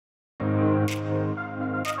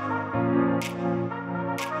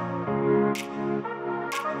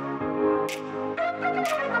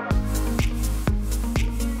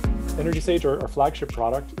EnergySage, our flagship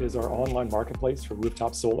product, is our online marketplace for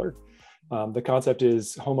rooftop solar. The concept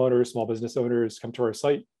is homeowners, small business owners come to our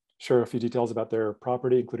site, share a few details about their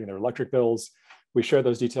property, including their electric bills. We share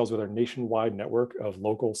those details with our nationwide network of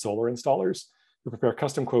local solar installers who prepare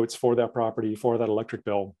custom quotes for that property, for that electric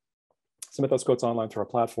bill, submit those quotes online through our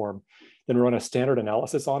platform, then run a standard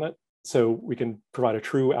analysis on it so we can provide a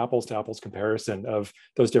true apples to apples comparison of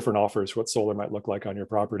those different offers, what solar might look like on your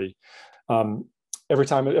property.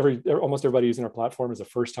 Almost everybody using our platform is a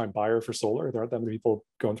first-time buyer for solar. There aren't that many people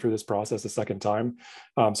going through this process a second time.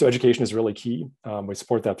 So education is really key. We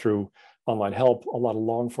support that through online help, a lot of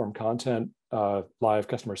long-form content, live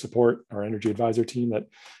customer support, our energy advisor team that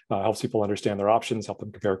helps people understand their options, help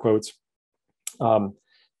them compare quotes. Yeah,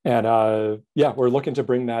 we're looking to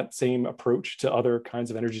bring that same approach to other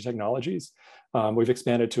kinds of energy technologies. We've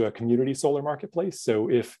expanded to a community solar marketplace. So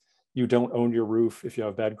if you don't own your roof, if you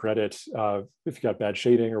have bad credit, if you got bad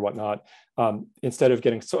shading or whatnot, instead of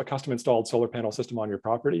getting a custom installed solar panel system on your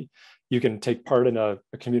property, you can take part in a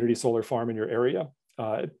community solar farm in your area.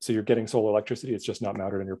 So you're getting solar electricity, it's just not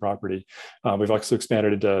mounted on your property. We've also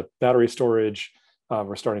expanded into battery storage.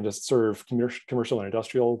 We're starting to serve commercial and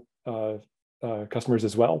industrial customers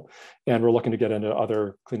as well. And we're looking to get into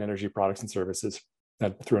other clean energy products and services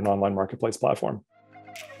through an online marketplace platform.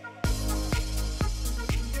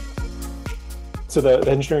 So the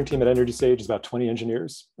engineering team at EnergySage is about 20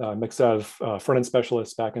 engineers, a mix of front-end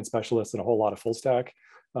specialists, back-end specialists, and a whole lot of full stack.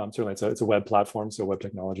 Certainly it's a web platform, so web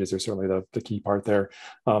technologies are certainly the key part there.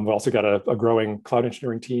 We've also got a growing cloud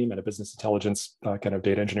engineering team and a business intelligence kind of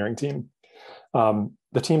data engineering team.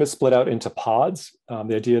 The team is split out into pods.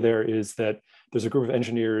 The idea there is that there's a group of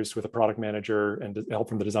engineers with a product manager and help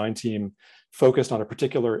from the design team focused on a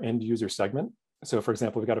particular end user segment. So for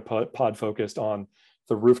example, we've got a pod focused on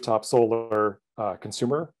the rooftop solar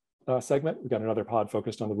consumer segment. We've got another pod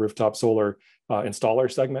focused on the rooftop solar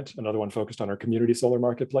installer segment, another one focused on our community solar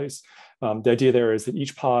marketplace. The idea there is that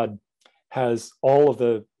each pod has all of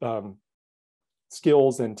the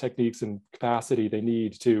skills and techniques and capacity they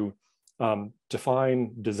need to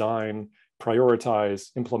define, design, prioritize,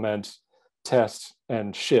 implement, test,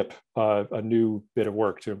 and ship a new bit of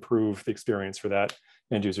work to improve the experience for that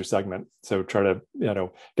end user segment. So try to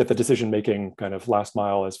get the decision-making kind of last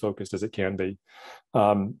mile as focused as it can be.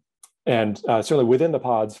 Certainly within the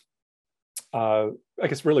pods, I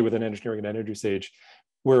guess really within engineering and EnergySage,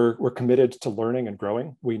 we're committed to learning and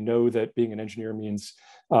growing. We know that being an engineer means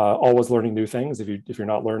always learning new things. If you're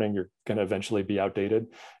not learning, you're going to eventually be outdated.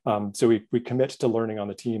 So we commit to learning on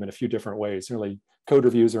the team in a few different ways. Certainly code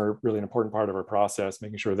reviews are really an important part of our process,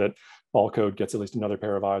 making sure that all code gets at least another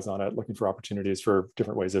pair of eyes on it, looking for opportunities for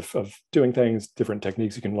different ways of doing things, different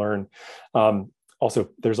techniques you can learn. Also,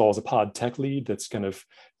 there's always a pod tech lead that's kind of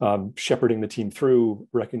shepherding the team through,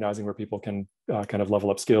 recognizing where people can kind of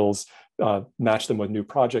level up skills, match them with new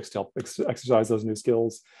projects to help exercise those new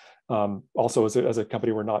skills. Also, as a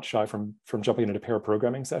company, we're not shy from jumping into pair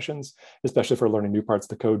programming sessions, especially for learning new parts of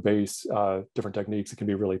the code base, different techniques. It can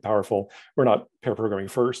be really powerful. We're not pair programming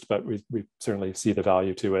first, but we certainly see the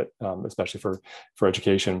value to it, especially for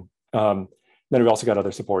education. Then we've also got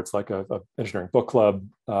other supports like a engineering book club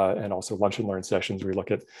and also lunch and learn sessions where we look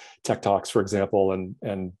at tech talks, for example,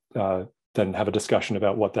 and then have a discussion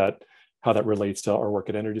about how that relates to our work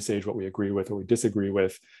at EnergySage, what we agree with, what we disagree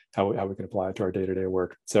with, how we can apply it to our day-to-day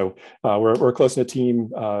work. So we're a close-knit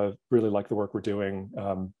team, really like the work we're doing.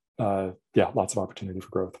 Yeah, lots of opportunity for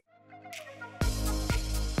growth.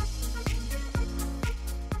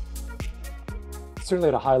 Certainly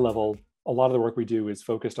at a high level, a lot of the work we do is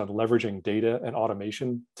focused on leveraging data and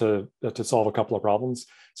automation to solve a couple of problems.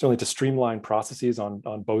 Certainly to streamline processes on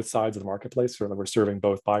both sides of the marketplace. Certainly we're serving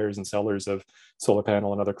both buyers and sellers of solar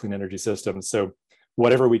panel and other clean energy systems. So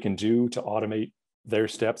whatever we can do to automate their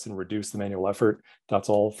steps and reduce the manual effort, that's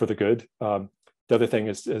all for the good. The other thing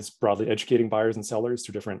is broadly educating buyers and sellers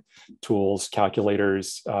through different tools,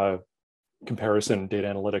 calculators, comparison, data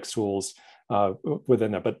analytics tools,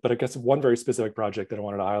 within that. But I guess one very specific project that I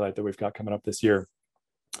wanted to highlight that we've got coming up this year,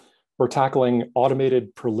 we're tackling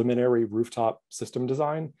automated preliminary rooftop system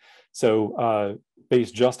design. So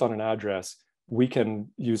based just on an address, we can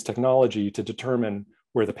use technology to determine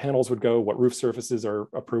where the panels would go, what roof surfaces are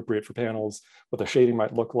appropriate for panels, what the shading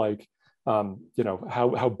might look like,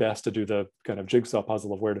 how best to do the kind of jigsaw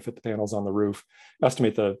puzzle of where to fit the panels on the roof,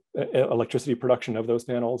 estimate the electricity production of those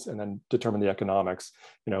panels, and then determine the economics,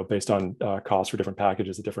 based on costs for different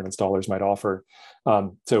packages that different installers might offer.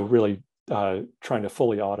 So really trying to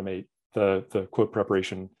fully automate the quote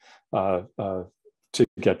preparation to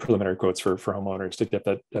get preliminary quotes for homeowners, to get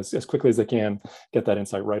that as quickly as they can, get that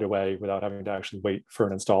insight right away without having to actually wait for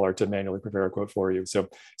an installer to manually prepare a quote for you. So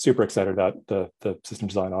super excited about the system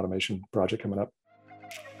design automation project coming up.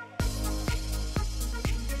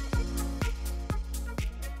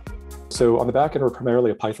 So on the back end, we're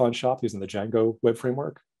primarily a Python shop using the Django web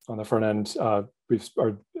framework. On the front end, we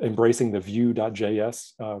are embracing the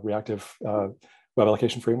Vue.js reactive web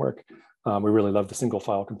application framework. We really love the single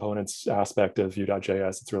file components aspect of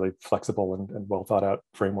Vue.js. It's really flexible and well thought out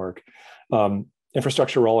framework.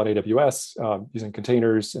 Infrastructure, we're all on AWS using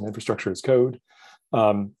containers and infrastructure as code.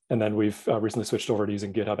 And then we've recently switched over to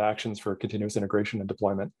using GitHub Actions for continuous integration and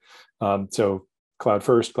deployment. So cloud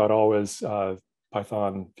first, cloud always,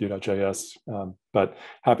 Python, Vue.js, but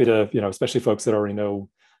happy to, especially folks that already know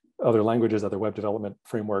other languages, other web development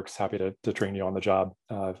frameworks, happy to train you on the job.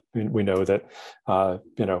 We know that,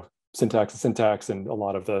 syntax is syntax, and a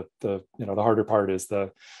lot of the harder part is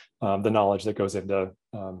the knowledge that goes into,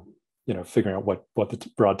 figuring out what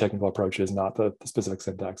the broad technical approach is, not the specific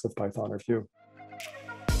syntax of Python or Vue.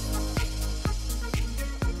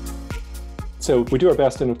 So we do our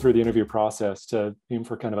best through the interview process to aim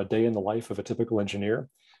for kind of a day in the life of a typical engineer.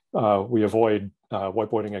 We avoid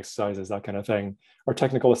whiteboarding exercises, that kind of thing. Our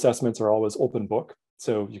technical assessments are always open book.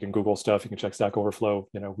 So you can Google stuff, you can check Stack Overflow.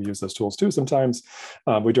 We use those tools too sometimes.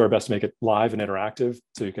 We do our best to make it live and interactive.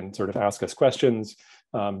 So you can sort of ask us questions.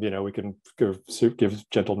 We can give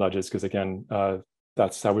gentle nudges because, again,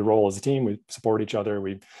 that's how we roll as a team. We support each other.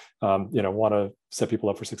 We, want to set people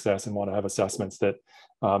up for success and want to have assessments that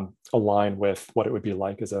align with what it would be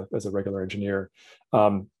like as a regular engineer.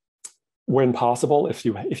 When possible, if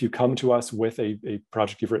you come to us with a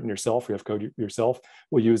project you've written yourself, you have code yourself,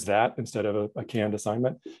 we'll use that instead of a canned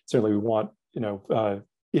assignment. Certainly, we want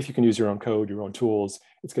if you can use your own code, your own tools,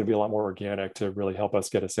 it's going to be a lot more organic to really help us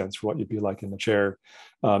get a sense for what you'd be like in the chair.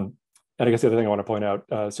 And I guess the other thing I want to point out,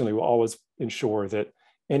 certainly we'll always ensure that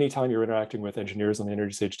anytime you're interacting with engineers on the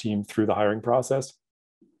EnergySage team through the hiring process,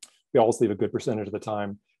 we always leave a good percentage of the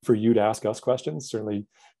time for you to ask us questions. Certainly,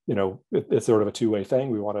 it's sort of a two-way thing.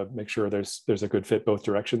 We want to make sure there's a good fit both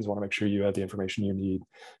directions. We want to make sure you have the information you need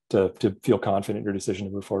to feel confident in your decision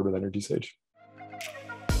to move forward with EnergySage.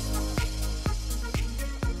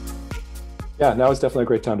 Yeah, now is definitely a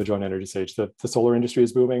great time to join EnergySage. The solar industry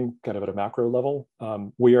is booming kind of at a macro level.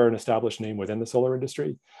 We are an established name within the solar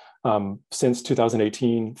industry. Since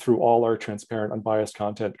 2018, through all our transparent, unbiased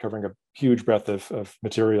content covering a huge breadth of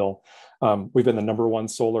material, we've been the #1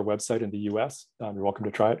 solar website in the US. You're welcome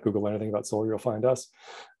to try it. Google anything about solar, you'll find us.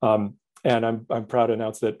 And I'm proud to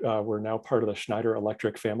announce that we're now part of the Schneider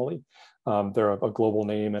Electric family. They're a global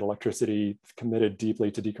name in electricity, committed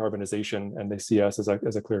deeply to decarbonization, and they see us as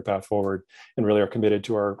a clear path forward, and really are committed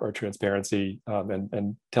to our transparency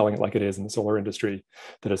and telling it like it is in the solar industry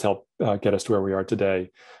that has helped get us to where we are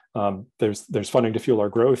today. There's funding to fuel our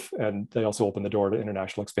growth, and they also open the door to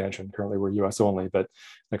international expansion. Currently, we're US only, but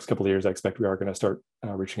next couple of years, I expect we are going to start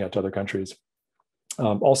reaching out to other countries.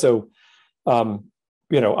 I've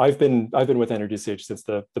been with EnergySage since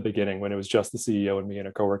the beginning, when it was just the CEO and me in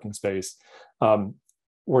a co-working space.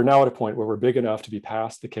 We're now at a point where we're big enough to be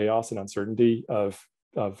past the chaos and uncertainty of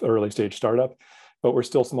early stage startup, but we're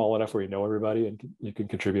still small enough where you know everybody and you can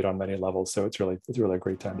contribute on many levels. So it's really a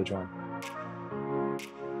great time to join.